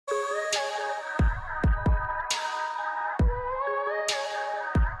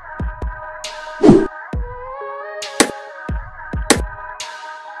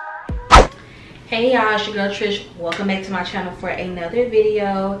Hey y'all, it's your girl Trish. Welcome back to my channel for another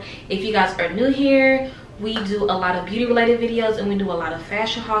video. If you guys are new here, we do a lot of beauty related videos and we do a lot of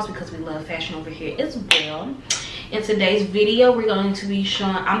fashion hauls because we love fashion over here as well. In today's video, I'm going to be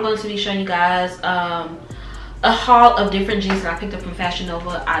showing you guys a haul of different jeans that I picked up from Fashion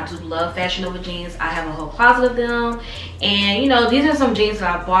Nova. I do love Fashion Nova jeans. I have a whole closet of them, and you know, these are some jeans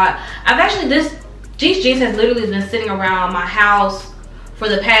that I bought. These jeans has literally been sitting around my house for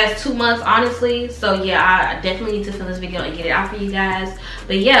the past 2 months, honestly. So yeah, I definitely need to film this video and get it out for you guys.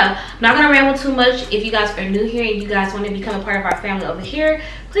 But yeah, I'm not gonna ramble too much. If you guys are new here and you guys want to become a part of our family over here,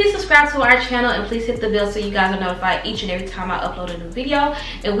 please subscribe to our channel and please hit the bell so you guys are notified each and every time I upload a new video.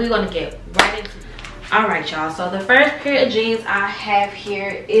 And we're gonna get right into it. All right, y'all, so the first pair of jeans I have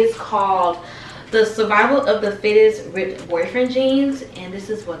here is called the Survival of the Fittest Ripped Boyfriend jeans, and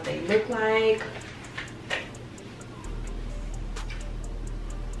this is what they look like.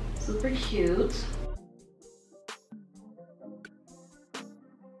 Super cute.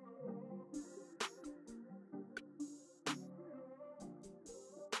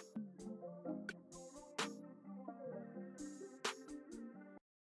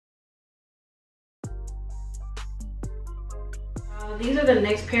 These are the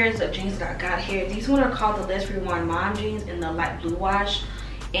next pairs of jeans that I got here. These one are called the Let's Rewind Mom jeans in the light blue wash,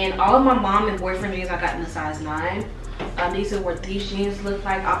 and all of my mom and boyfriend jeans I got in the size 9. These are what these jeans look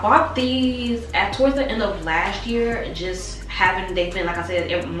like. I bought these towards the end of last year. They've been, like I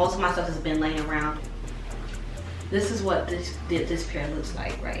said, most of my stuff has been laying around. This is what this pair looks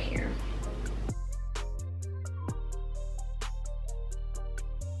like right here.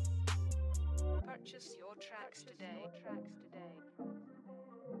 Purchase your tracks today.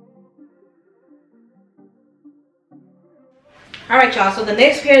 All right, y'all, so the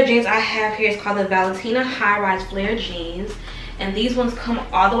next pair of jeans I have here is called the Valentina High Rise Flare jeans, and these ones come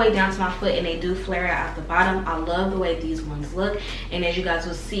all the way down to my foot and they do flare out at the bottom. I love the way these ones look, and as you guys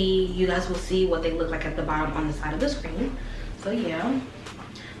will see what they look like at the bottom on the side of the screen. So yeah, I'm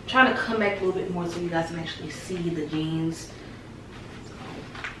trying to come back a little bit more so you guys can actually see the jeans.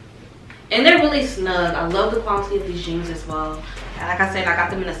 And they're really snug. I love the quality of these jeans as well. And like I said, I got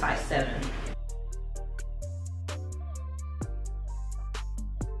them in a size 7.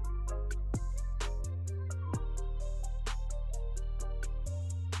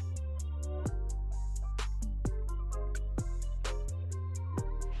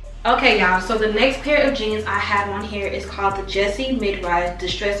 Okay, y'all, so the next pair of jeans I have on here is called the Jessie Mid-Rise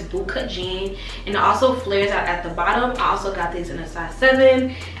Distressed Bootcut jean, and it also flares out at the bottom. I also got these in a size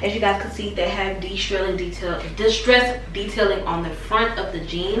 7. As you guys can see, they have distressed detailing on the front of the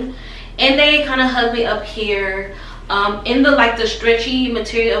jean, and they kind of hug me up here. In the stretchy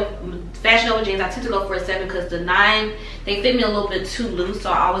material of Fashion Nova jeans, I tend to go for a 7 because the 9, they fit me a little bit too loose,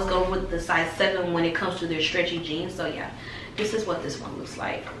 so I always go with the size 7 when it comes to their stretchy jeans. So yeah, this is what this one looks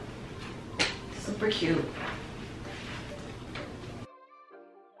like. Super cute.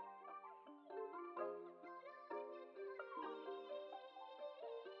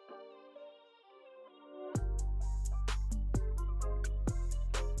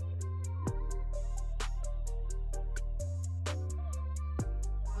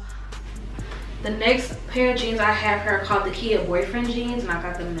 The next pair of jeans I have here are called the Kia Boyfriend jeans, and I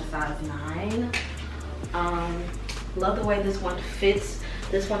got them in a size 9. Love the way this one fits.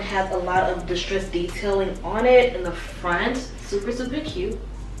 This one has a lot of distressed detailing on it in the front. Super, super cute.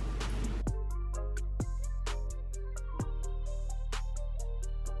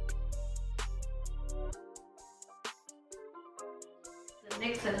 The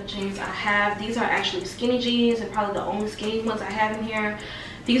next set of jeans I have, these are actually skinny jeans and probably the only skinny ones I have in here.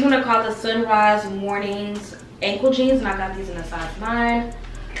 These ones are called the Sunrise Mornings ankle jeans, and I got these in a size 9.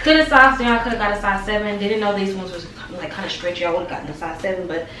 Could have sized down, I could have got a size 7. Didn't know these ones was like kind of stretchy. I would have gotten a size 7,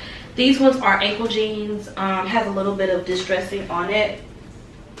 but these ones are ankle jeans. Has a little bit of distressing on it.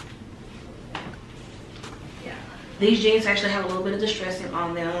 Yeah, these jeans actually have a little bit of distressing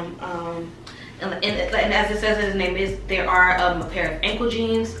on them. And as it says in the name, there are a pair of ankle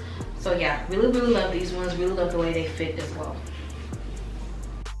jeans. So yeah, really love these ones. Really love the way they fit as well.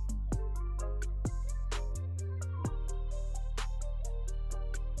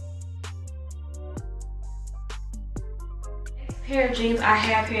 Pair of jeans I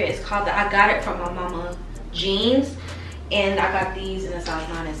have here is called I got it from my mama jeans, and I got these in a size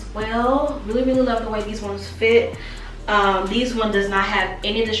 9 as well. Really love the way these ones fit. These one does not have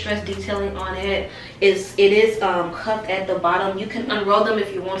any distressed detailing on it. It is cuffed at the bottom. You can unroll them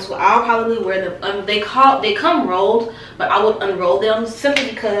if you want to. I'll probably wear them. They come rolled, but I would unroll them simply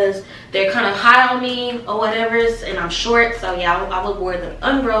because they're kind of high on me or whatever, and I'm short. So yeah, I would wear them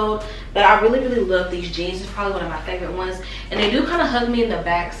unrolled. But I really love these jeans. It's probably one of my favorite ones, and they do kind of hug me in the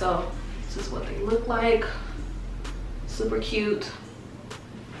back, so this is what they look like. Super cute.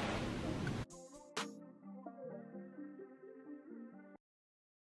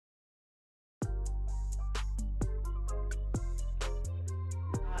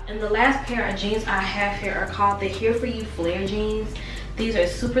 And the last pair of jeans I have here are called the Here For You flare jeans. These are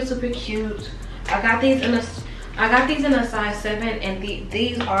super cute. I got these in a size 7, and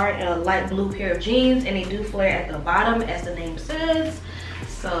these are a light blue pair of jeans, and they do flare at the bottom as the name says.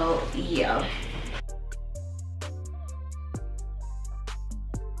 So yeah.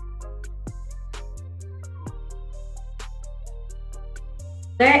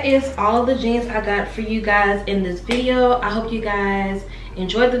 That is all the jeans I got for you guys in this video. I hope you guys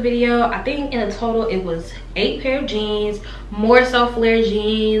enjoyed the video. I think in a total it was 8 pair of jeans, more so flare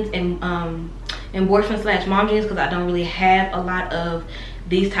jeans and boyfriend slash mom jeans, because I don't really have a lot of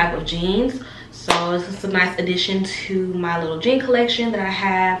these type of jeans. So this is a nice addition to my little jean collection that I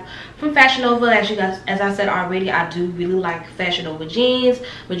have from Fashion Nova. As I said already, I do really like Fashion Nova jeans.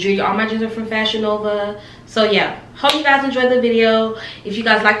 Majority of all my jeans are from Fashion Nova. So yeah, hope you guys enjoyed the video. If you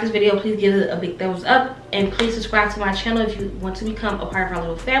guys like this video, please give it a big thumbs up, and please subscribe to my channel if you want to become a part of our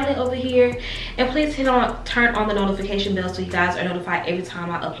little family over here. And please turn on the notification bell so you guys are notified every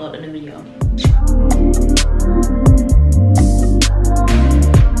time I upload a new video.